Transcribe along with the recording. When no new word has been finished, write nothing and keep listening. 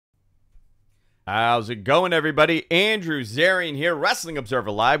How's it going, everybody? Andrew Zarian here, Wrestling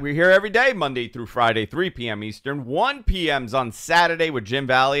Observer Live. We're here every day, Monday through Friday, 3 p.m. Eastern, 1 p.m.'s on Saturday with Jim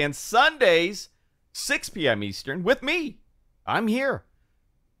Valley, and Sundays, 6 p.m. Eastern with me. I'm here.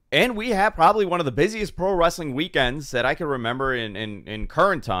 And we have probably one of the busiest pro wrestling weekends that I can remember in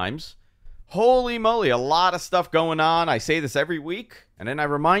current times. Holy moly, a lot of stuff going on. I say this every week, and then I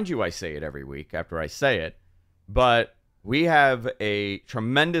remind you I say it every week after I say it. But we have a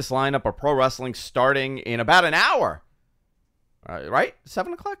tremendous lineup of pro wrestling starting in about an hour. Right?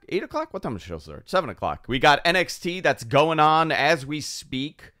 7 o'clock? 8 o'clock? What time does the show start? 7 o'clock. We got NXT that's going on as we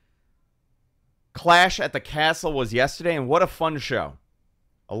speak. Clash at the Castle was yesterday, and what a fun show.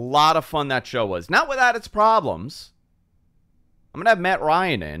 A lot of fun that show was. Not without its problems. I'm going to have Matt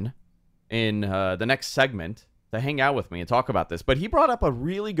Ryan in the next segment to hang out with me and talk about this. But he brought up a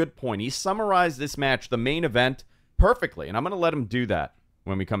really good point. He summarized this match, the main event, perfectly. And I'm going to let him do that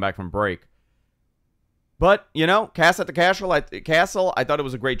when we come back from break. But, you know, Clash at the Castle, I thought it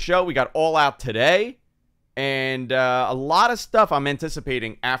was a great show. We got All Out today. And a lot of stuff I'm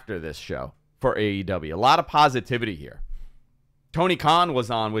anticipating after this show for AEW. A lot of positivity here. Tony Khan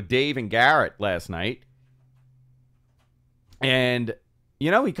was on with Dave and Garrett last night. And, you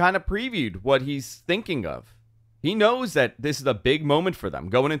know, he kind of previewed what he's thinking of. He knows that this is a big moment for them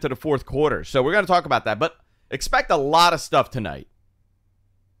going into the fourth quarter. So we're going to talk about that. But expect a lot of stuff tonight.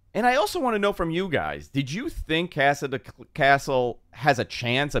 And I also want to know from you guys, did you think Clash at the Castle has a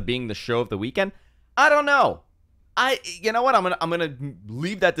chance of being the show of the weekend? I don't know. You know what? I'm gonna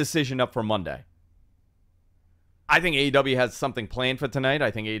leave that decision up for Monday. I think AEW has something planned for tonight.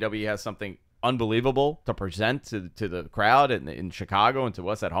 I think AEW has something unbelievable to present to the crowd in Chicago and to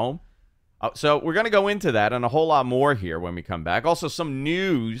us at home. So we're going to go into that and a whole lot more here when we come back. Also, some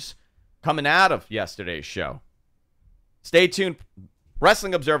news coming out of yesterday's show. Stay tuned.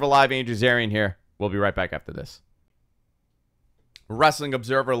 Wrestling Observer Live, Andrew Zarian here. We'll be right back after this. Wrestling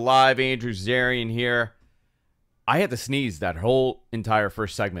Observer Live, Andrew Zarian here. I had to sneeze that whole entire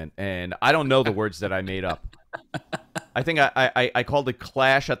first segment, and I don't know the words that I made up. I think I called it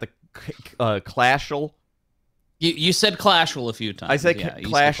Clash at the Clashel. You said Clashel a few times. I said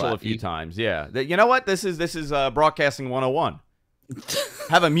Clashel a few times. Yeah. You know what? This is broadcasting 101.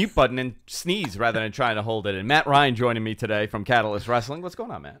 Have a mute button and sneeze rather than trying to hold it. And Matt Ryan joining me today from Catalyst Wrestling. What's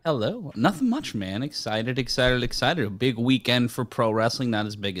going on, Matt? Hello. Nothing much, man. Excited. A big weekend for pro wrestling. Not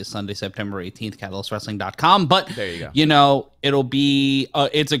as big as Sunday, September 18th, catalystwrestling.com. But, there you go. You know, it'll be,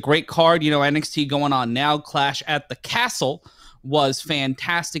 it's a great card. You know, NXT going on now. Clash at the Castle was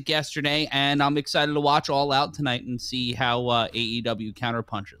fantastic yesterday. And I'm excited to watch All Out tonight and see how AEW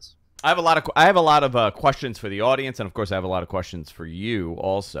counterpunches. I have a lot of questions for the audience, and of course, I have a lot of questions for you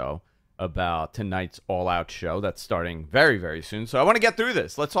also about tonight's All Out show that's starting very, very soon. So I want to get through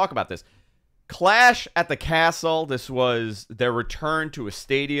this. Let's talk about this. Clash at the Castle. This was their return to a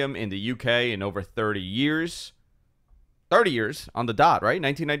stadium in the UK in over 30 years. 30 years on the dot, right?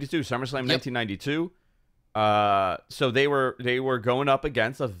 1992, SummerSlam, yep. 1992. So they were going up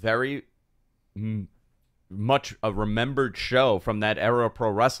against a very much a remembered show from that era of pro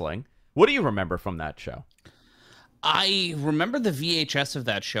wrestling. What do you remember from that show? I remember the VHS of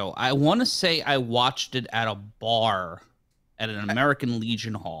that show. I want to say I watched it at a bar at an American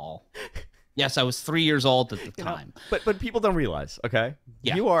Legion Hall. Yes, I was 3 years old at the time. But people don't realize, okay?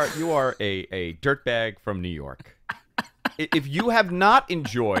 Yeah. You are a dirtbag from New York. If you have not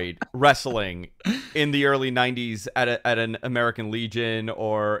enjoyed wrestling in the early 90s at an American Legion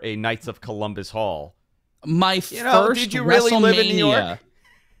or a Knights of Columbus Hall, did you really live in New York?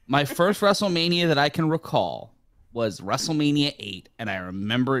 My first WrestleMania that I can recall was WrestleMania 8, and I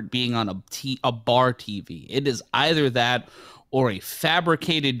remember it being on a bar TV. It is either that or a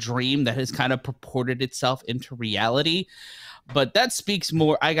fabricated dream that has kind of purported itself into reality. But that speaks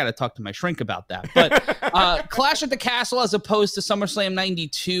more. I got to talk to my shrink about that. But Clash at the Castle as opposed to SummerSlam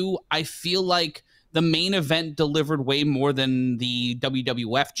 92, I feel like the main event delivered way more than the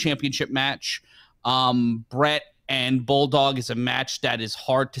WWF Championship match. Brett and Bulldog is a match that is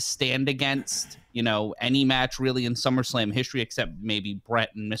hard to stand against, you know, any match really in SummerSlam history, except maybe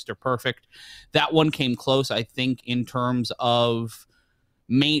Brett and Mr. Perfect. That one came close, I think, in terms of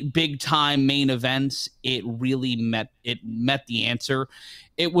big time main events. It really met the answer.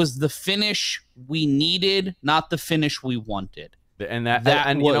 It was the finish we needed, not the finish we wanted. And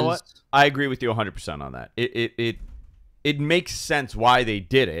you know what? I agree with you 100% on that. It makes sense why they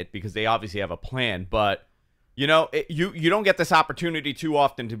did it, because they obviously have a plan, but you know, you don't get this opportunity too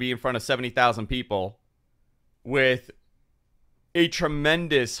often to be in front of 70,000 people with a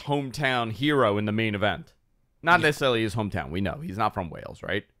tremendous hometown hero in the main event. Not necessarily his hometown. We know he's not from Wales,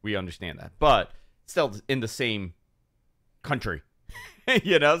 right? We understand that, but still in the same country,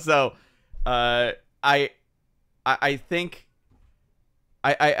 you know. So, I think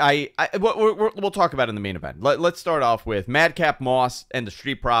we'll talk about it in the main event. Let's start off with Madcap Moss and the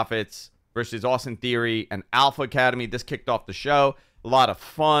Street Profits versus Austin Theory and Alpha Academy. This kicked off the show. A lot of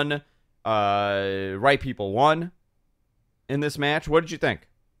fun. Right people won in this match. What did you think?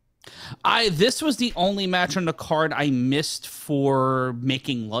 This was the only match on the card I missed for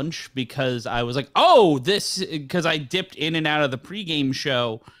making lunch because I was like, because I dipped in and out of the pregame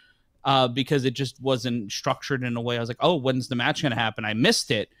show because it just wasn't structured in a way. I was like, when's the match going to happen? I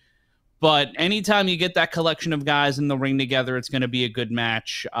missed it. But anytime you get that collection of guys in the ring together, it's going to be a good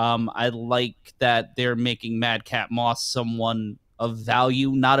match. I like that they're making Madcap Moss someone of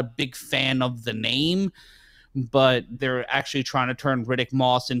value. Not a big fan of the name, but they're actually trying to turn Riddick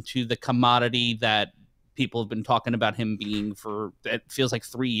Moss into the commodity that people have been talking about him being for, it feels like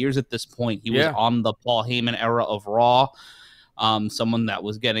 3 years at this point. He was on the Paul Heyman era of Raw, someone that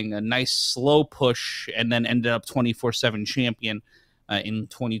was getting a nice slow push and then ended up 24/7 champion in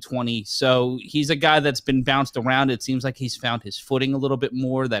 2020. So he's a guy that's been bounced around. It seems like he's found his footing a little bit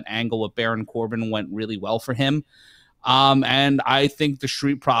more. That angle with Baron Corbin went really well for him. And I think the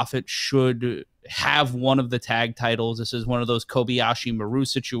Street Profits should have one of the tag titles. This is one of those Kobayashi Maru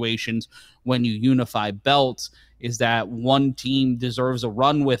situations when you unify belts, is that one team deserves a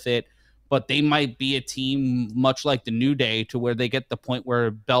run with it, but they might be a team much like the New Day to where they get the point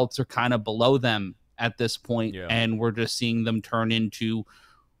where belts are kind of below them at this point, and we're just seeing them turn into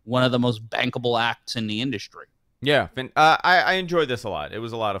one of the most bankable acts in the industry. Yeah, I enjoyed this a lot. It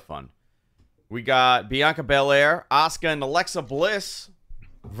was a lot of fun. We got Bianca Belair, Asuka, and Alexa Bliss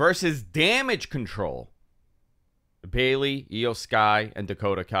versus Damage Control. Bayley, Io Sky, and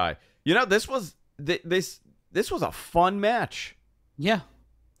Dakota Kai. You know, this was a fun match. Yeah.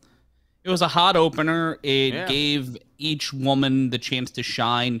 It was a hot opener. It gave each woman the chance to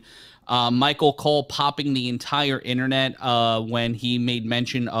shine. Michael Cole popping the entire internet when he made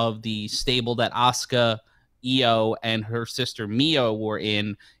mention of the stable that Asuka, Io, and her sister Mio were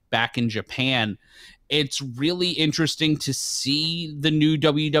in back in Japan. It's really interesting to see the new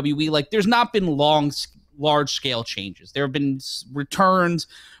WWE. Like, there's not been large-scale changes. There have been returns,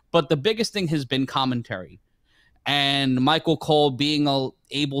 but the biggest thing has been commentary. And Michael Cole being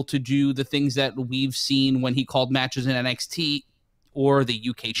able to do the things that we've seen when he called matches in NXT or the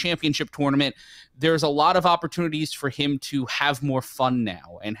UK Championship Tournament, there's a lot of opportunities for him to have more fun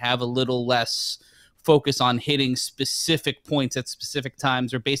now and have a little less focus on hitting specific points at specific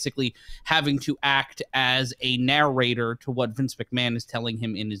times, or basically having to act as a narrator to what Vince McMahon is telling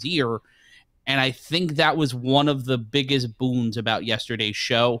him in his ear. And I think that was one of the biggest boons about yesterday's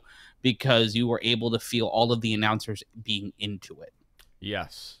show, because you were able to feel all of the announcers being into it.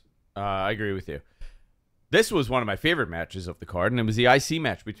 Yes, I agree with you. This was one of my favorite matches of the card, and it was the IC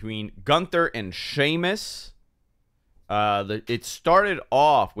match between Gunther and Sheamus. It started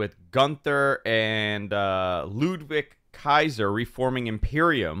off with Gunther and Ludwig Kaiser reforming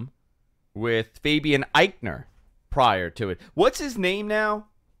Imperium with Fabian Eichner prior to it. What's his name now?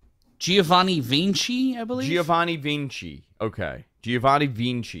 Giovanni Vinci, I believe. Giovanni Vinci. Okay. Giovanni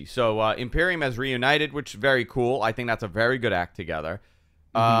Vinci. So Imperium has reunited, which is very cool. I think that's a very good act together.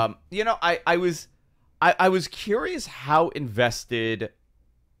 You know, I was curious how invested,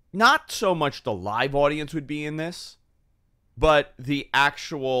 not so much the live audience would be in this, but the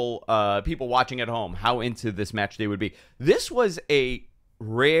actual people watching at home, how into this match they would be. This was a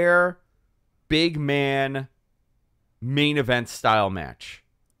rare big man main event style match.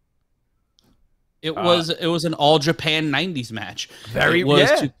 It was an all Japan 90s match.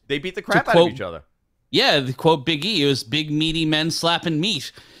 They beat the crap out of each other. Yeah, the quote Big E, it was big meaty men slapping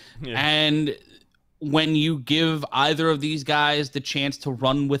meat. Yeah. And when you give either of these guys the chance to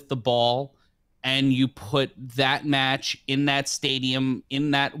run with the ball, and you put that match in that stadium,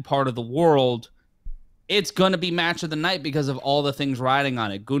 in that part of the world, it's going to be match of the night because of all the things riding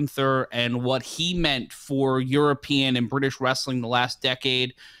on it. Gunther and what he meant for European and British wrestling the last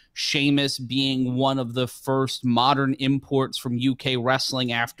decade. Sheamus being one of the first modern imports from UK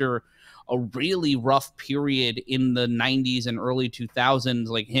wrestling after a really rough period in the 90s and early 2000s.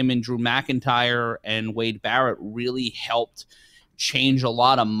 Like him and Drew McIntyre and Wade Barrett really helped change a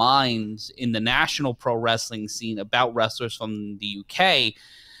lot of minds in the national pro wrestling scene about wrestlers from the UK.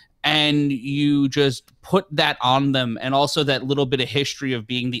 And you just put that on them, and also that little bit of history of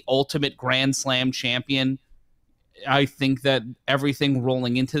being the ultimate Grand Slam champion. I think that everything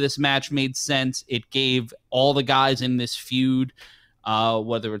rolling into this match made sense. It gave all the guys in this feud,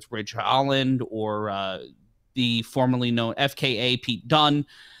 whether it's Ridge Holland or the formerly known FKA Pete Dunne,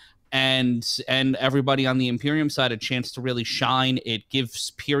 and everybody on the Imperium side a chance to really shine. It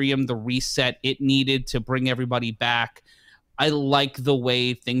gives Imperium the reset it needed to bring everybody back. I like the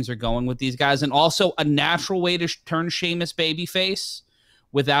way things are going with these guys, and also a natural way to turn Sheamus babyface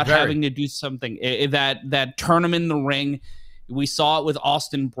without having to do something that turn him in the ring. We saw it with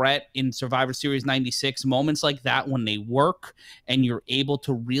Austin Brett in Survivor Series 96. Moments like that when they work and you're able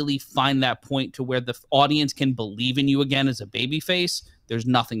to really find that point to where the audience can believe in you again as a babyface, there's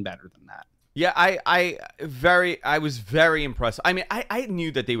nothing better than that. Yeah, I was very impressed. I mean, I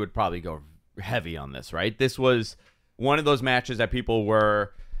knew that they would probably go heavy on this, right? This was one of those matches that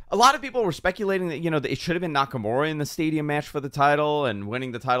a lot of people were speculating that, that it should have been Nakamura in the stadium match for the title and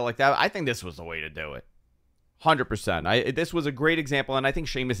winning the title like that. I think this was the way to do it. 100%. This was a great example, and I think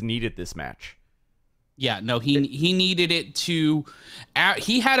Sheamus needed this match. Yeah, no, he needed it to.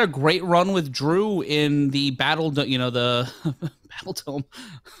 He had a great run with Drew in the Battle, the Battle Dome.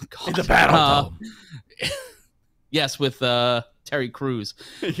 God. In the Battle Dome. Yes, with Terry Crews.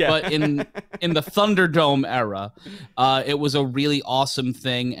 Yeah. But in the Thunderdome era, it was a really awesome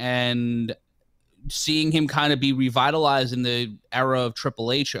thing, and seeing him kind of be revitalized in the era of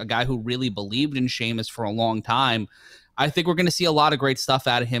Triple H, a guy who really believed in Sheamus for a long time, I think we're going to see a lot of great stuff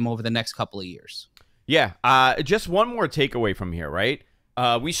out of him over the next couple of years. Yeah, just one more takeaway from here, right?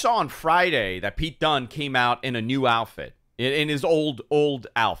 We saw on Friday that Pete Dunne came out in a new outfit, in his old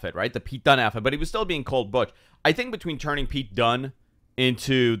outfit, right? The Pete Dunne outfit, but he was still being called Butch. I think between turning Pete Dunne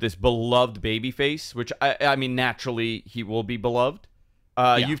into this beloved babyface, which, I mean, naturally he will be beloved,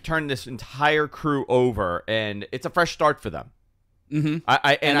 you've turned this entire crew over, and it's a fresh start for them. Mm-hmm.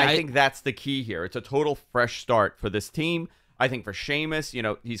 I think that's the key here. It's a total fresh start for this team. I think for Sheamus,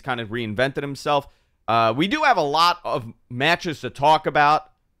 he's kind of reinvented himself. We do have a lot of matches to talk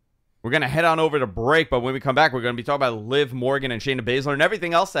about. We're going to head on over to break, but when we come back, we're going to be talking about Liv Morgan and Shayna Baszler and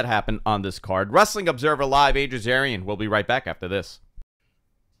everything else that happened on this card. Wrestling Observer Live, Zarian. We'll be right back after this.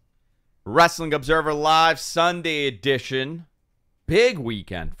 Wrestling Observer Live, Sunday edition. Big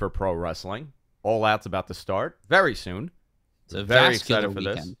weekend for pro wrestling. All Out's about to start very soon. It's very excited for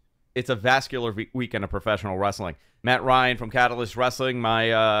this. It's a vascular weekend of professional wrestling. Matt Ryan from Catalyst Wrestling,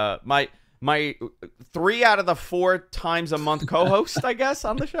 my 3 out of the 4 times a month co-host, I guess,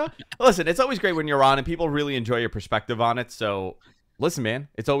 on the show. Listen, it's always great when you're on and people really enjoy your perspective on it. So listen, man,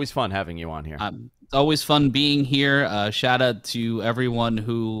 it's always fun having you on here. It's always fun being here. Shout out to everyone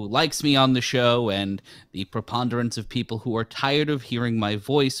who likes me on the show and the preponderance of people who are tired of hearing my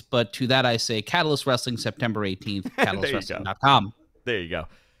voice. But to that I say, Catalyst Wrestling, September 18th, catalystwrestling.com. There you go.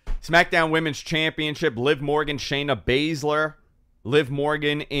 SmackDown Women's Championship, Liv Morgan, Shayna Baszler. Liv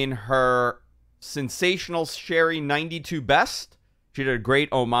Morgan in her sensational Sherry 92 best. She did a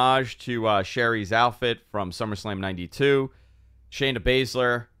great homage to Sherry's outfit from SummerSlam 92. Shayna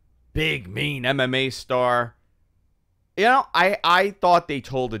Baszler, big, mean MMA star. I thought they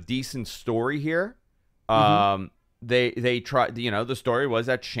told a decent story here. Mm-hmm. They tried, the story was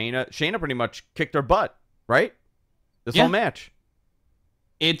that Shayna pretty much kicked her butt, right? This whole match.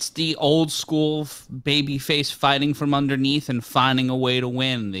 It's the old school baby face fighting from underneath and finding a way to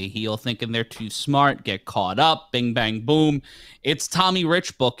win. The heel thinking they're too smart, get caught up, bing, bang, boom. It's Tommy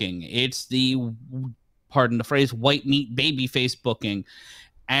Rich booking. It's the, pardon the phrase, white meat baby face booking.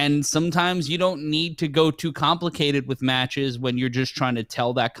 And sometimes you don't need to go too complicated with matches when you're just trying to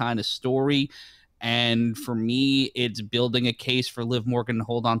tell that kind of story. And for me, it's building a case for Liv Morgan to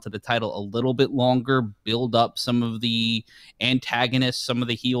hold on to the title a little bit longer, build up some of the antagonists, some of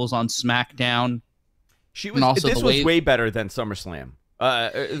the heels on SmackDown. This was way better than SummerSlam.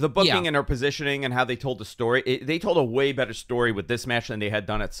 The booking and her positioning and how they told the story. They told a way better story with this match than they had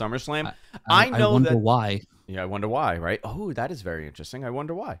done at SummerSlam. I wonder why. Yeah, I wonder why, right? Oh, that is very interesting. I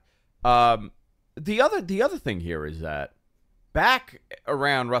wonder why. The other thing here is that back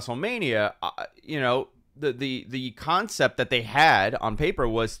around WrestleMania, the concept that they had on paper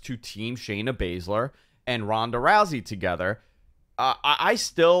was to team Shayna Baszler and Ronda Rousey together. I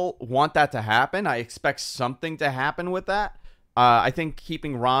still want that to happen. I expect something to happen with that. I think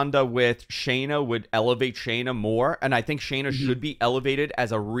keeping Ronda with Shayna would elevate Shayna more, and I think Shayna should be elevated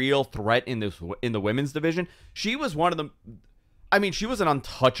as a real threat in the women's division. She was one of the. I mean, she was an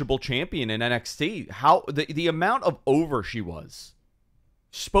untouchable champion in NXT. How the amount of over she was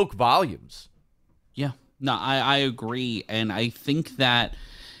spoke volumes. Yeah, no, I agree. And I think that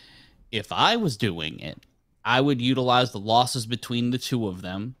if I was doing it, I would utilize the losses between the two of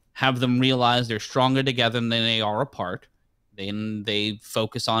them, have them realize they're stronger together than they are apart, Then they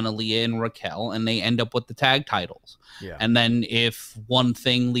focus on Aaliyah and Raquel, and they end up with the tag titles. Yeah. And then if one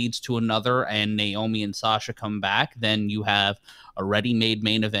thing leads to another and Naomi and Sasha come back, then you have a ready-made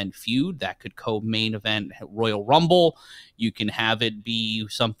main event feud that could co-main event Royal Rumble. You can have it be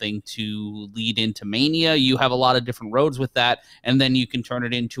something to lead into Mania. You have a lot of different roads with that. And then you can turn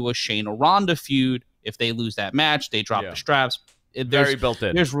it into a Shayna Ronda feud. If they lose that match, they drop the straps. Very built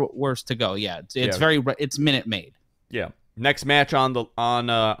in. There's worse to go. Yeah, it's Minute Maid. Yeah. Next match on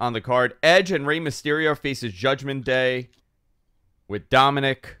the card: Edge and Rey Mysterio faces Judgment Day, with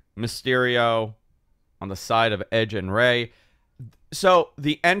Dominic Mysterio on the side of Edge and Rey. So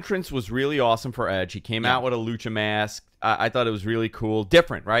the entrance was really awesome for Edge. He came out with a lucha mask. I thought it was really cool,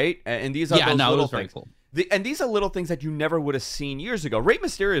 different, right? And these are those little things. Cool. And these are little things that you never would have seen years ago. Rey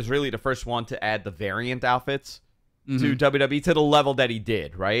Mysterio is really the first one to add the variant outfits to WWE to the level that he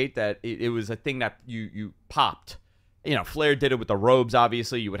did, right? That it was a thing that you popped. You know, Flair did it with the robes,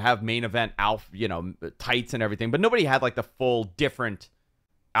 obviously. You would have main event tights and everything, but nobody had like the full different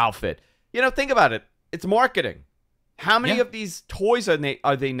outfit. You know, think about it. It's marketing. How many of these toys are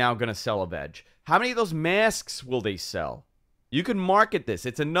they now going to sell of Edge? How many of those masks will they sell? You can market this.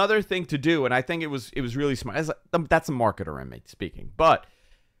 It's another thing to do, and I think it was really smart. That's a marketer in me speaking. But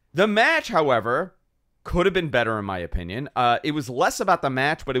the match, however, could have been better in my opinion. It was less about the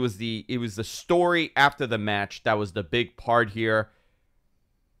match, but it was the story after the match that was the big part here.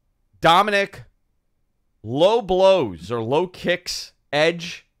 Dominic, low blows or low kicks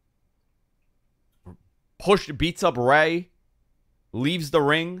Edge, beats up Rey, leaves the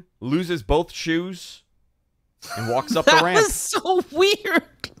ring, loses both shoes, and walks up the ramp. That was so weird.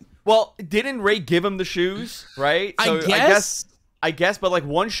 Well, didn't Rey give him the shoes, right? So I guess, but like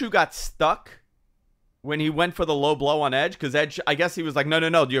one shoe got stuck when he went for the low blow on Edge, because Edge, I guess he was like,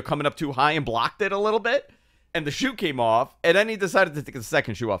 no, you're coming up too high, and blocked it a little bit, and the shoe came off, and then he decided to take the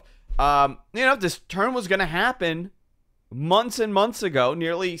second shoe off. This turn was going to happen months and months ago,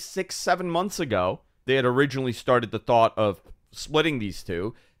 nearly 6-7 months ago. They had originally started the thought of splitting these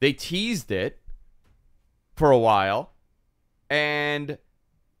two. They teased it for a while, and,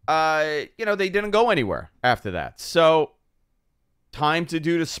 they didn't go anywhere after that. So, time to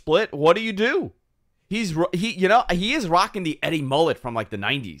do the split. What do you do? He is rocking the Eddie mullet from like the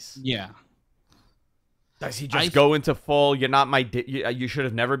 90s. Yeah. Does he just go into full, you're not my you should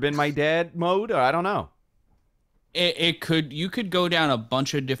have never been my dad mode? Or I don't know. You could go down a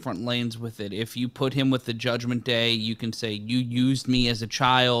bunch of different lanes with it. If you put him with the Judgment Day, you can say you used me as a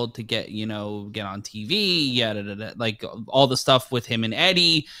child to get on TV, like all the stuff with him and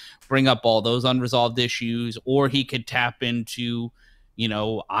Eddie, bring up all those unresolved issues, or he could tap into,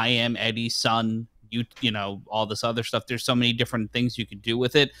 I am Eddie's son. All this other stuff. There's so many different things you could do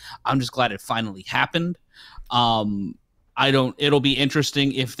with it. I'm just glad it finally happened. It'll be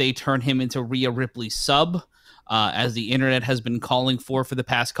interesting if they turn him into Rhea Ripley's sub, as the internet has been calling for the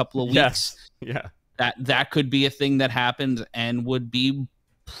past couple of weeks. Yes. Yeah. That could be a thing that happens and would be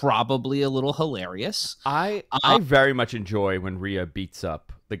probably a little hilarious. I very much enjoy when Rhea beats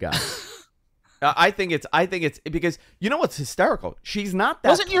up the guy. I think it's because you know what's hysterical? She's not that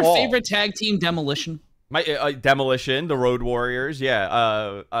Wasn't tall. Your favorite tag team Demolition? My Demolition, the Road Warriors,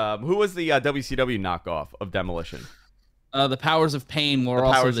 yeah. Who was the WCW knockoff of Demolition? The Powers of Pain were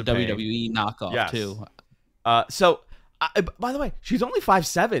also the WWE knockoff too. By the way, she's only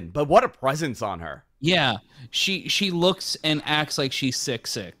 5'7", but what a presence on her. Yeah, she looks and acts like she's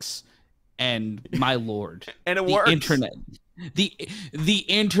 6'6", and my lord, and it works. Internet.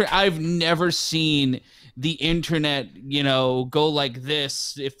 I've never seen the internet, go like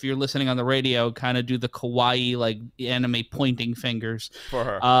this. If you're listening on the radio, kind of do the kawaii, like anime pointing fingers for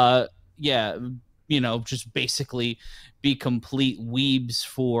her. Just basically be complete weebs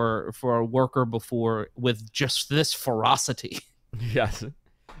for a worker before with just this ferocity. Yes.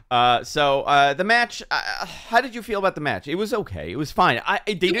 The match, how did you feel about the match? It was okay. It was fine.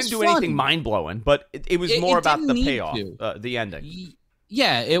 They didn't do anything mind-blowing, but it was more about the payoff, the ending.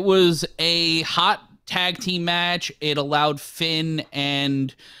 Yeah, it was a hot tag team match. It allowed Finn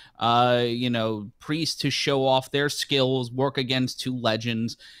and, Priest to show off their skills, work against two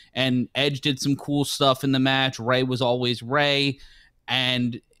legends, and Edge did some cool stuff in the match. Rey was always Rey,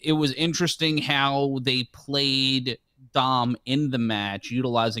 and it was interesting how they played Dom in the match,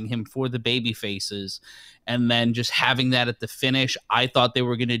 utilizing him for the baby faces, and then just having that at the finish. I thought they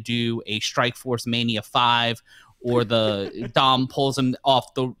were going to do a Strikeforce Mania 5, or the Dom pulls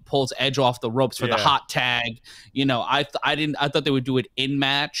Edge off the ropes for the hot tag. I thought they would do it in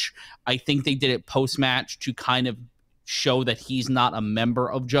match. I think they did it post match to kind of show that he's not a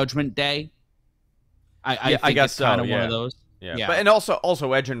member of Judgment Day. I guess it's kind of one of those. Yeah. But and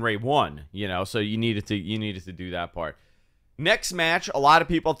also Edge and Ray won, so you needed to do that part. Next match, a lot of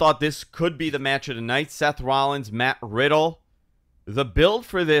people thought this could be the match of the night. Seth Rollins, Matt Riddle. The build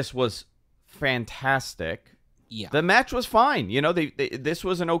for this was fantastic. Yeah. The match was fine. This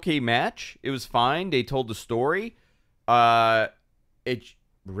was an okay match. It was fine. They told the story. Riddle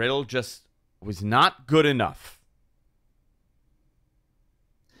just was not good enough.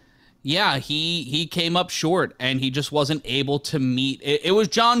 Yeah, he came up short, and he just wasn't able to meet. It was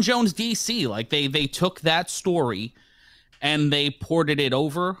John Jones DC. Like they took that story and they ported it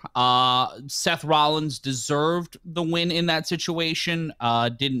over. Seth Rollins deserved the win in that situation.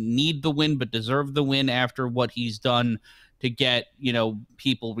 Didn't need the win, but deserved the win after what he's done to get,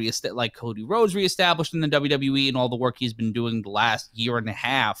 people like Cody Rhodes reestablished in the WWE and all the work he's been doing the last year and a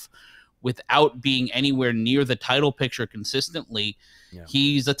half without being anywhere near the title picture consistently. Yeah.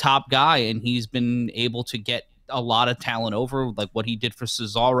 He's a top guy, and he's been able to get a lot of talent over. Like what he did for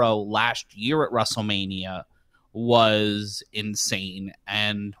Cesaro last year at WrestleMania was insane.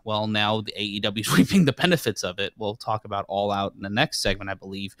 And well, now the AEW is reaping the benefits of it. We'll talk about All Out in the next segment, I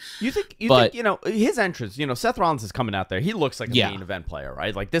believe. You think his entrance, Seth Rollins is coming out there. He looks like a main event player,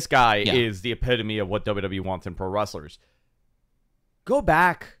 right? Like this guy is the epitome of what WWE wants in pro wrestlers. Go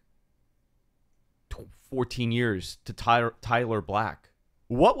back 14 years to Tyler Black.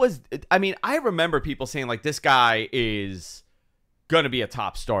 I remember people saying like this guy is going to be a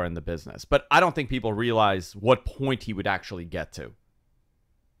top star in the business, but I don't think people realize what point he would actually get to.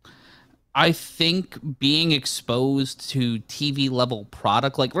 I think being exposed to TV level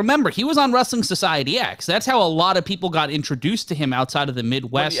product, like remember he was on Wrestling Society X. That's how a lot of people got introduced to him outside of the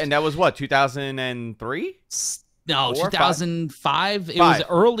Midwest. And that was what, 2003? No, 2005. It was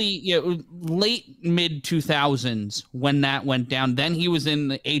early, late mid 2000s when that went down. Then he was in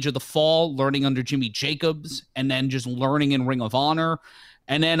the Age of the Fall, learning under Jimmy Jacobs, and then just learning in Ring of Honor.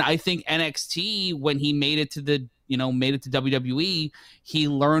 And then I think NXT, when he made it to WWE, he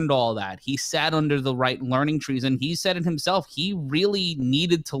learned all that. He sat under the right learning trees, and he said it himself. He really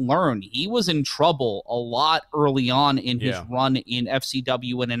needed to learn. He was in trouble a lot early on in his run in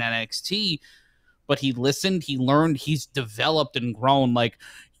FCW and in NXT. But he listened, he learned, he's developed and grown. Like,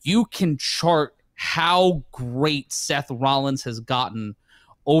 you can chart how great Seth Rollins has gotten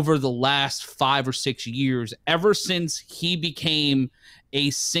over the last 5 or 6 years, ever since he became a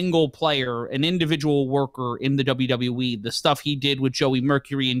single player, an individual worker in the WWE, the stuff he did with Joey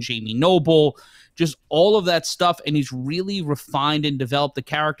Mercury and Jamie Noble, just all of that stuff. And he's really refined and developed the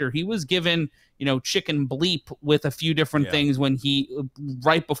character. He was given, chicken bleep with a few different things when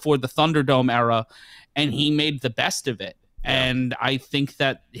right before the Thunderdome era, and he made the best of it. Yeah. And I think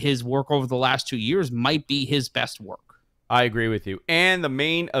that his work over the last 2 years might be his best work. I agree with you. And the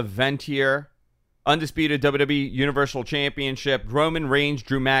main event here, undisputed WWE Universal Championship, Roman Reigns,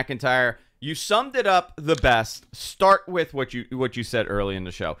 Drew McIntyre. You summed it up the best. Start with what you said early in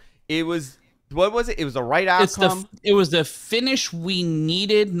the show. It was, what was it? It was the right outcome. It was the finish we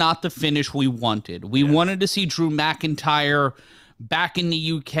needed, not the finish we wanted. We wanted to see Drew McIntyre back in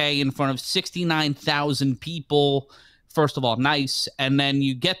the UK in front of 69,000 people. First of all, nice. And then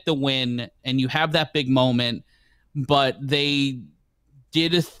you get the win and you have that big moment. But they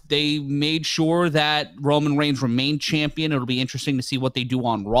made sure that Roman Reigns remained champion. It'll be interesting to see what they do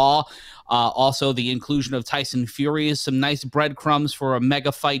on Raw. Also, the inclusion of Tyson Fury is some nice breadcrumbs for a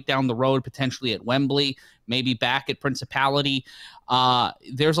mega fight down the road, potentially at Wembley, maybe back at Principality.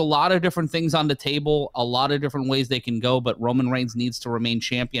 There's a lot of different things on the table, a lot of different ways they can go, but Roman Reigns needs to remain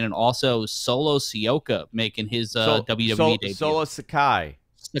champion. And also Solo Sikoa making his WWE debut. Solo Sikoa.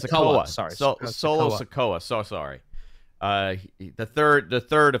 Sorry. Solo Sikoa. So sorry. The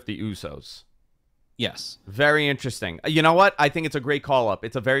third of the Usos. Yes. Very interesting. You know what? I think it's a great call up.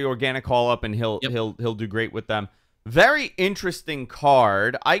 It's a very organic call up, and he'll do great with them. Very interesting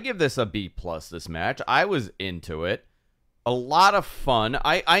card. I give this a B+, this match. I was into it. A lot of fun.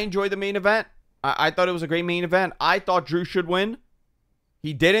 I enjoyed the main event. I thought it was a great main event. I thought Drew should win.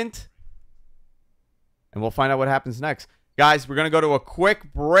 He didn't. And we'll find out what happens next. Guys, we're going to go to a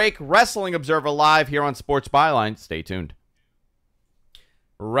quick break. Wrestling Observer Live here on Sports Byline. Stay tuned.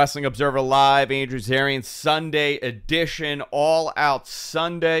 Wrestling Observer Live, Andrew Zarian, Sunday edition, All Out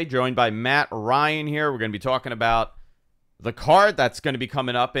Sunday, joined by Matt Ryan here. We're going to be talking about the card that's going to be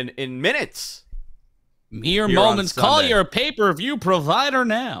coming up in minutes. Mere moments. Call your pay-per-view provider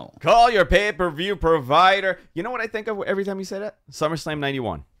now. Call your pay-per-view provider. You know what I think of every time you say that? SummerSlam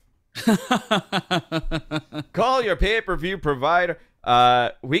 91. Call your pay-per-view provider.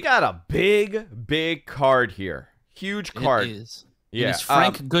 We got a big card here. Huge card. It is. Yeah. It is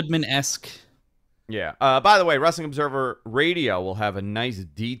Frank Goodman-esque. Yeah. By the way, Wrestling Observer Radio will have a nice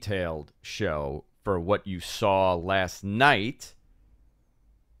detailed show for what you saw last night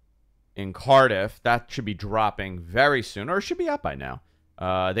in Cardiff. That should be dropping very soon, or it should be up by now.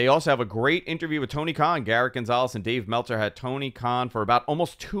 They also have a great interview with Tony Khan. Garrett Gonzalez and Dave Meltzer had Tony Khan for about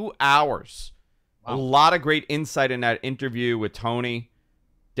almost 2 hours. Wow. A lot of great insight in that interview with Tony.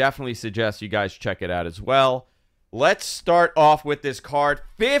 Definitely suggest you guys check it out as well. Let's start off with this card.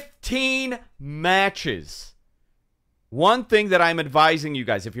 15 matches. One thing that I'm advising you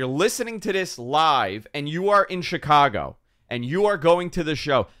guys, if you're listening to this live and you are in Chicago and you are going to the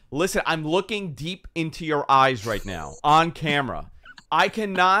show, listen, I'm looking deep into your eyes right now on camera. I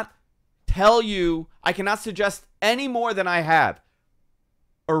cannot tell you, I cannot suggest any more than I have.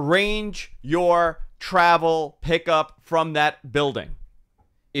 Arrange your travel pickup from that building.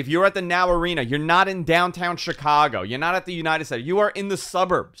 If you're at the Now Arena, you're not in downtown Chicago. You're not at the United Center. You are in the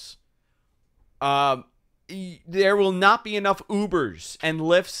suburbs. There will not be enough Ubers and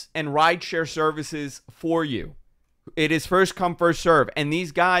Lyfts and rideshare services for you. It is first come, first serve. And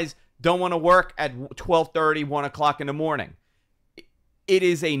these guys don't want to work at 12:30, 1 o'clock in the morning. It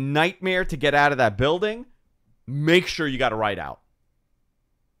is a nightmare to get out of that building. Make sure you got a ride out.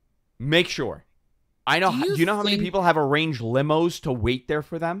 Make sure. I know. Do you know how many people have arranged limos to wait there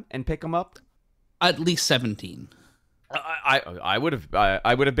for them and pick them up? At least 17. I would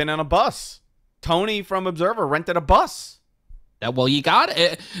have been on a bus. Tony from Observer rented a bus. Well, you got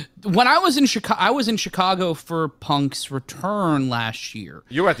it. When I was in Chicago for Punk's return last year.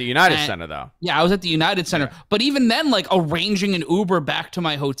 You were at the United Center, though. Yeah, I was at the United Center. Yeah. But even then, like, arranging an Uber back to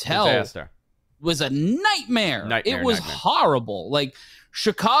my hotel was a nightmare. It was horrible. Like,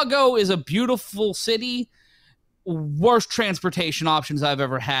 Chicago is a beautiful city. Worst transportation options I've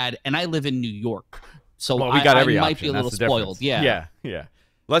ever had, and I live in New York. So we got every I might option. be a little spoiled. Yeah.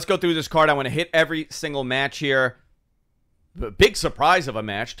 Let's go through this card. I want to hit every single match here. Big surprise of a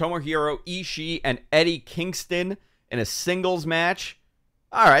match. Tomohiro Ishii and Eddie Kingston in a singles match.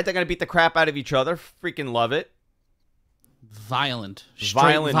 All right, they're going to beat the crap out of each other. Freaking love it. Violent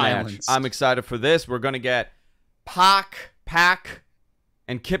match. I'm excited for this. We're going to get Pac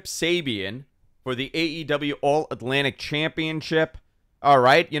and Kip Sabian for the AEW All Atlantic Championship. All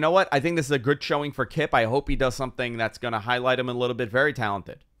right, you know what? I think this is a good showing for Kip. I hope he does something that's going to highlight him a little bit. Very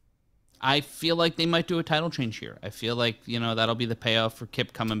talented. I feel like they might do a title change here. I feel like, that'll be the payoff for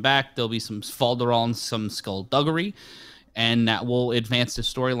Kip coming back. There'll be some falderall and some skullduggery, and that will advance the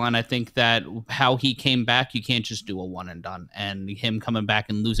storyline. I think that how he came back, you can't just do a one and done. And him coming back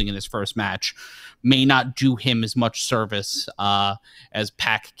and losing in his first match may not do him as much service as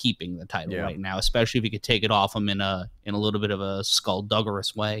Pac keeping the title right now, especially if he could take it off him in a little bit of a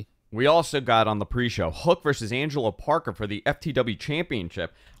skullduggerous way. We also got on the pre-show Hook versus Angelo Parker for the FTW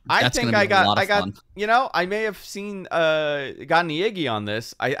Championship. I may have seen gotten the Iggy on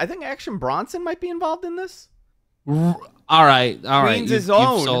this. I think Action Bronson might be involved in this. All right. You've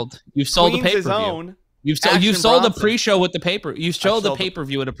sold the pay-per-view. You've sold the pre-show with the paper. You sold the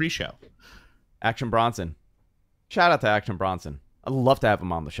pay-per-view at a pre-show. Action Bronson. Shout out to Action Bronson. I'd love to have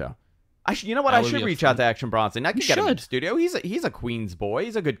him on the show. You know what? I should reach out to Action Bronson. I can get him in the studio. He's a Queens boy.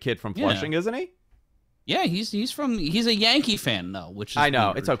 He's a good kid from Flushing, isn't he? Yeah, he's a Yankee fan though, which is I know.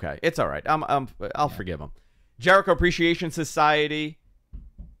 weird. It's okay. It's all right. I'll forgive him. Jericho Appreciation Society,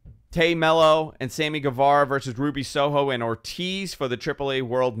 Tay Mello and Sammy Guevara versus Ruby Soho and Ortiz for the AAA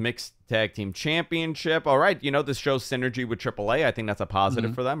World Mixed Tag Team Championship. All right, this shows synergy with AAA. I think that's a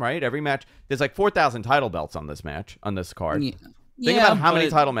positive for them, right? Every match, there's like 4,000 title belts on this card. Yeah. Think about how many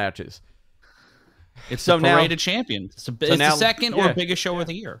title matches. It's the parade of champions. It's the second or biggest show of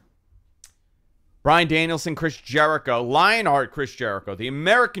the year. Bryan Danielson, Chris Jericho, Lionheart, Chris Jericho, the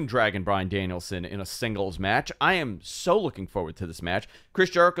American Dragon, Bryan Danielson in a singles match. I am so looking forward to this match.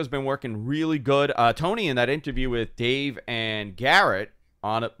 Chris Jericho's been working really good. Tony, in that interview with Dave and Garrett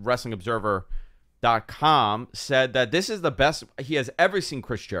on WrestlingObserver.com, said that this is the best he has ever seen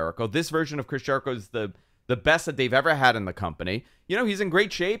Chris Jericho. This version of Chris Jericho is the best that they've ever had in the company. He's in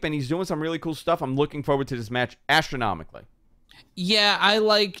great shape, and he's doing some really cool stuff. I'm looking forward to this match astronomically. Yeah, I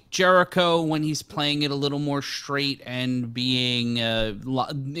like Jericho when he's playing it a little more straight and being in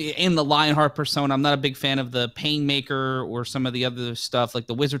the Lionheart persona. I'm not a big fan of the Painmaker or some of the other stuff, like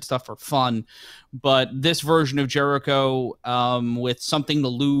the Wizard stuff are fun. But this version of Jericho with something to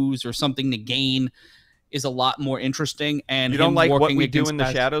lose or something to gain is a lot more interesting. And you don't like What We Do in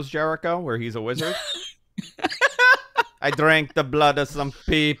the Shadows, Jericho, where he's a wizard? I drank the blood of some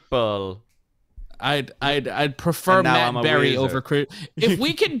people. I'd prefer Matt Berry over Chris. If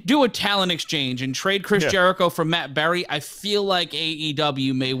we could do a talent exchange and trade Chris Jericho for Matt Berry, I feel like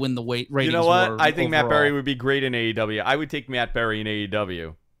AEW may win the ratings. You know what? I think Matt Berry would be great in AEW. I would take Matt Berry in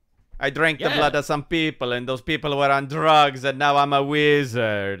AEW. I drank the blood of some people, and those people were on drugs, and now I'm a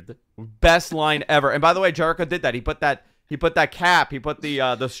wizard. Best line ever. And by the way, Jericho did that. He put that cap, he put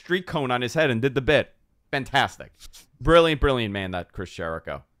the street cone on his head and did the bit. Fantastic. Brilliant man, that Chris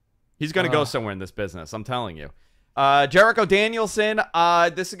Jericho. He's going to go somewhere in this business, I'm telling you. Jericho Danielson,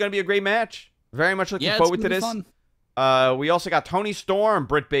 this is going to be a great match. Very much looking forward to this. We also got Toni Storm,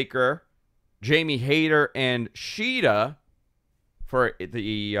 Britt Baker, Jamie Hayter, and Shida for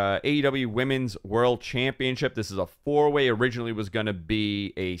the AEW Women's World Championship. This is a four-way. Originally was going to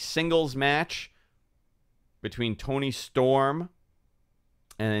be a singles match between Toni Storm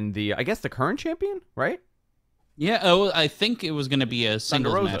and I guess the current champion, right? Yeah, I think it was going to be a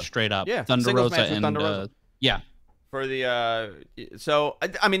singles match straight up. Yeah, Thunder Rosa and Thunder Rosa. Yeah. For the so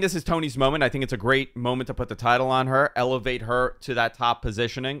I mean, this is Toni's moment. I think it's a great moment to put the title on her, elevate her to that top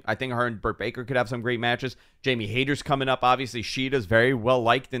positioning. I think her and Britt Baker could have some great matches. Jamie Hayter's coming up. Obviously, Shida's very well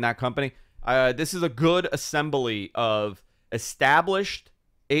liked in that company. This is a good assembly of established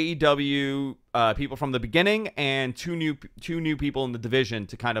AEW people from the beginning and two new people in the division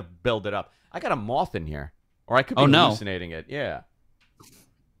to kind of build it up. I got a moth in here. Or I could be hallucinating it. Yeah.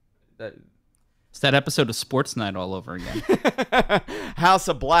 It's that episode of Sports Night all over again. House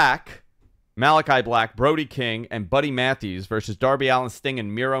of Black, Malachi Black, Brody King, and Buddy Matthews versus Darby Allin, Sting,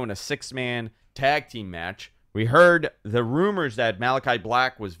 and Miro in a six-man tag team match. We heard the rumors that Malachi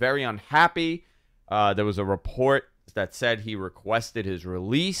Black was very unhappy. There was a report that said he requested his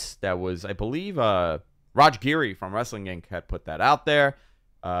release. That was, I believe, Raj Giri from Wrestling Inc. had put that out there.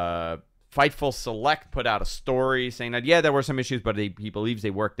 Fightful Select put out a story saying that, yeah, there were some issues, but he believes they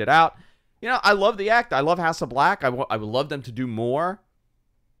worked it out. You know, I love the act. I love House of Black. I would love them to do more.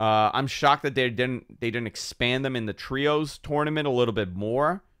 I'm shocked that they didn't expand them in the trios tournament a little bit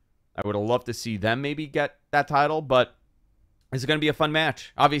more. I would have loved to see them maybe get that title, but it's going to be a fun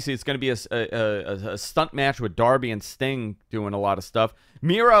match. Obviously, it's going to be a stunt match with Darby and Sting doing a lot of stuff.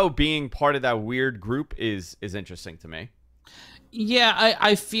 Miro being part of that weird group is interesting to me. Yeah,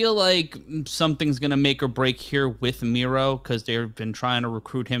 I feel like something's going to make or break here with Miro because they've been trying to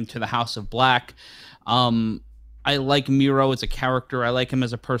recruit him to the House of Black. I like Miro as a character. I like him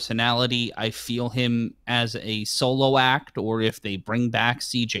as a personality. I feel him as a solo act, or if they bring back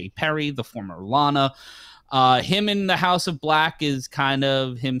CJ Perry, the former Lana. Him in the House of Black is kind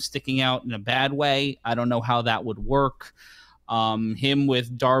of him sticking out in a bad way. I don't know how that would work. Him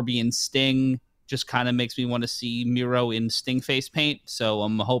with Darby and Sting just kind of makes me want to see Miro in Sting face paint. So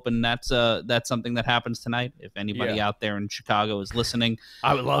I'm hoping that's something that happens tonight. If anybody out there in Chicago is listening,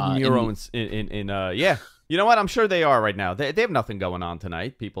 I would love Miro in yeah. You know what? I'm sure they are right now. They have nothing going on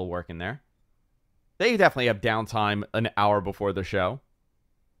tonight. People working there. They definitely have downtime an hour before the show.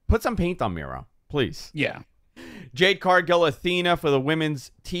 Put some paint on Miro, please. Yeah. Jade Cargill, Athena for the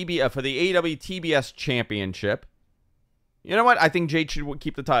women's for the AEW TBS Championship. You know what? I think Jade should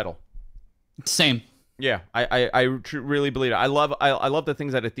keep the title. Same. Yeah, I really believe it. I love the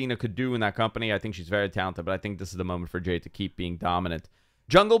things that Athena could do in that company. I think she's very talented, but I think this is the moment for Jade to keep being dominant.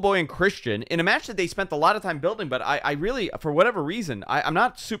 Jungle Boy and Christian in a match that they spent a lot of time building, but I really, for whatever reason, I'm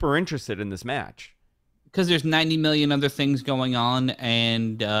not super interested in this match. Because there's 90 million other things going on,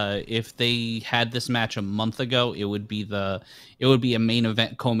 and if they had this match a month ago, it would be a main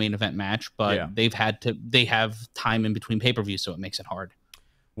event, co-main event match. But they have time in between pay-per-views, so it makes it hard.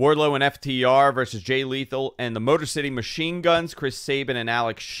 Wardlow and FTR versus Jay Lethal and the Motor City Machine Guns, Chris Sabin and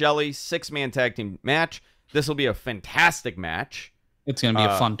Alex Shelley, six-man tag team match. This will be a fantastic match. It's going to be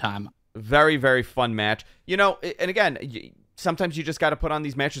a fun time. Very, very fun match. You know, and again, sometimes you just got to put on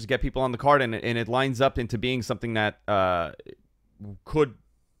these matches to get people on the card, and it lines up into being something that could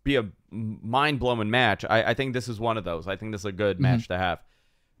be a mind-blowing match. I think this is one of those. I think this is a good match to have.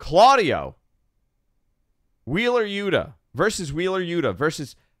 Claudio, Wheeler Yuta versus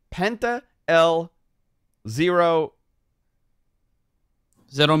Penta El Zero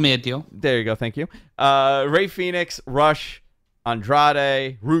Medio. There you go. Thank you. Rey Fenix, Rush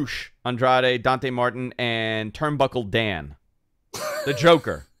Andrade, Dante Martin, and Turnbuckle Dan. The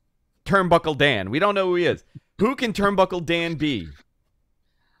Joker. Turnbuckle Dan. We don't know who he is. Who can Turnbuckle Dan be?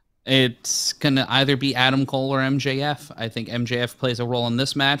 It's going to either be Adam Cole or MJF. I think MJF plays a role in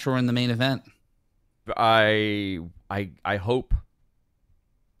this match or in the main event. I hope.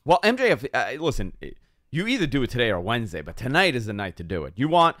 Well, MJF, listen, you either do it today or Wednesday, but tonight is the night to do it. You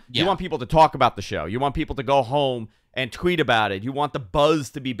want people to talk about the show. You want people to go home and tweet about it. You want the buzz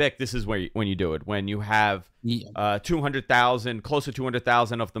to be big. This is when you do it. When you have 200,000, close to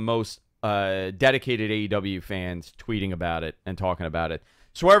 200,000 of the most dedicated AEW fans tweeting about it and talking about it.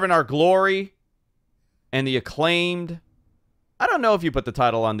 Swerve in Our Glory and the Acclaimed. I don't know if you put the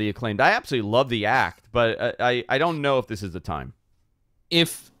title on the Acclaimed. I absolutely love the act, but I don't know if this is the time.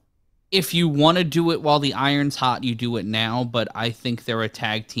 If you want to do it while the iron's hot, you do it now, but I think they're a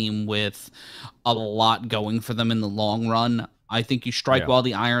tag team with a lot going for them in the long run. I think you strike while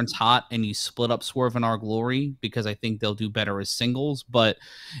the iron's hot and you split up Swerve in Our Glory because I think they'll do better as singles, but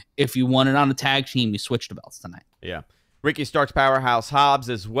if you want it on a tag team, you switch the belts tonight. Yeah. Ricky Starks, Powerhouse Hobbs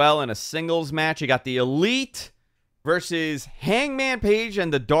as well in a singles match. You got the Elite versus Hangman Page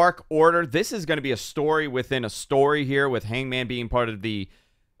and the Dark Order. This is going to be a story within a story here, with Hangman being part of the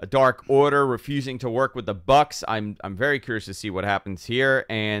Dark Order, refusing to work with the Bucks. I'm very curious to see what happens here.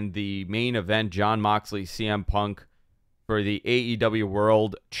 And the main event, Jon Moxley, CM Punk for the AEW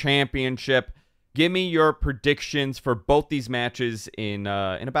World Championship. Give me your predictions for both these matches in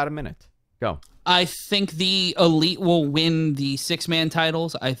about a minute. Go. I think the Elite will win the 6-man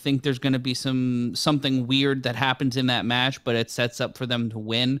titles. I think there's going to be something weird that happens in that match, but it sets up for them to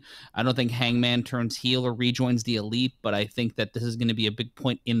win. I don't think Hangman turns heel or rejoins the Elite, but I think that this is going to be a big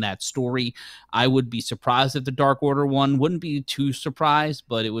point in that story. I would be surprised if the Dark Order won. Wouldn't be too surprised,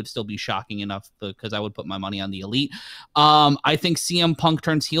 but it would still be shocking enough because I would put my money on the Elite. I think CM Punk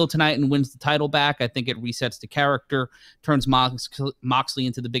turns heel tonight and wins the title back. I think it resets the character, turns Moxley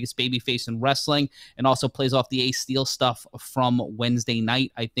into the biggest babyface in wrestling, and also plays off the Ace Steel stuff from Wednesday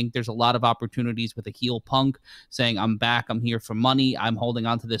night. I think there's a lot of opportunities with a heel Punk saying, I'm back, I'm here for money, I'm holding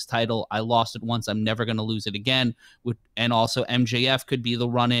on to this title, I lost it once, I'm never going to lose it again. And also MJF could be the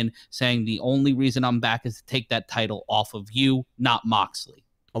run-in saying, the only reason I'm back is to take that title off of you, not Moxley.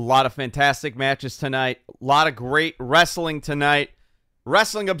 A lot of fantastic matches tonight. A lot of great wrestling tonight.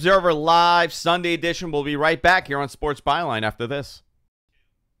 Wrestling Observer Live, Sunday edition. We'll be right back here on Sports Byline after this.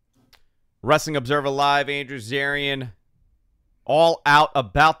 Wrestling Observer Live, Andrew Zarian, All Out,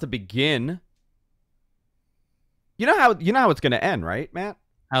 about to begin. You know how it's going to end, right, Matt?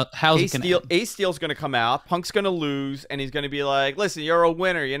 How's it going to end? Ace Steel's going to come out, Punk's going to lose, and he's going to be like, listen, you're a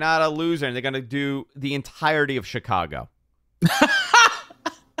winner, you're not a loser, and they're going to do the entirety of Chicago.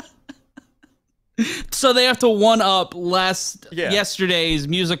 So they have to one-up yesterday's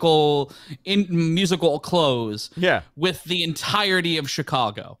musical close with the entirety of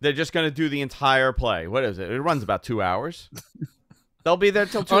Chicago. They're just going to do the entire play. What is it? It runs about 2 hours. They'll be there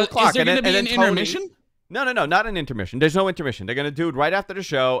till 2 o'clock. Is there going to be an intermission? No, not an intermission. There's no intermission. They're going to do it right after the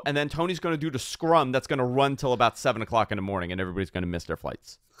show, and then Tony's going to do the scrum that's going to run till about 7 o'clock in the morning, and everybody's going to miss their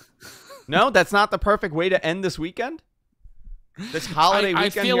flights. No, that's not the perfect way to end this weekend? This holiday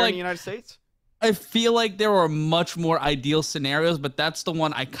weekend here in the United States? I feel like there are much more ideal scenarios, but that's the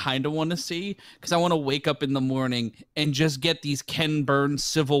one I kind of want to see because I want to wake up in the morning and just get these Ken Burns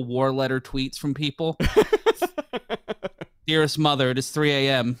Civil War letter tweets from people. Dearest mother, it is 3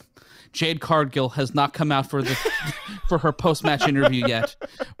 a.m. Jade Cargill has not come out for her post-match interview yet.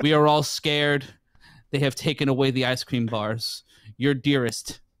 We are all scared. They have taken away the ice cream bars. Your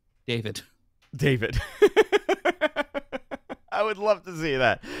dearest, David. I would love to see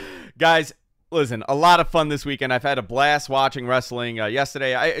that. Guys, listen, a lot of fun this weekend. I've had a blast watching wrestling.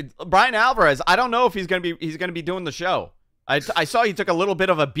 Yesterday, Brian Alvarez, I don't know if he's gonna be doing the show. I saw he took a little bit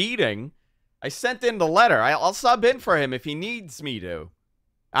of a beating. I sent in the letter. I'll sub in for him if he needs me to.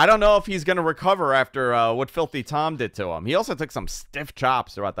 I don't know if he's gonna recover after what Filthy Tom did to him. He also took some stiff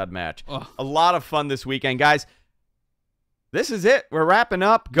chops throughout that match. Ugh. A lot of fun this weekend, guys. This is it. We're wrapping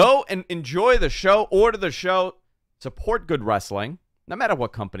up. Go and enjoy the show. Order the show. Support good wrestling, no matter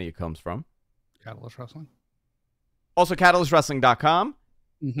what company it comes from. Catalyst Wrestling. Also, catalystwrestling.com.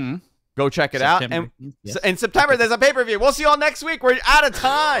 Mm-hmm. Go check it out. And in September, there's a pay-per-view. We'll see you all next week. We're out of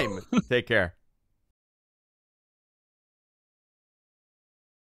time. Take care.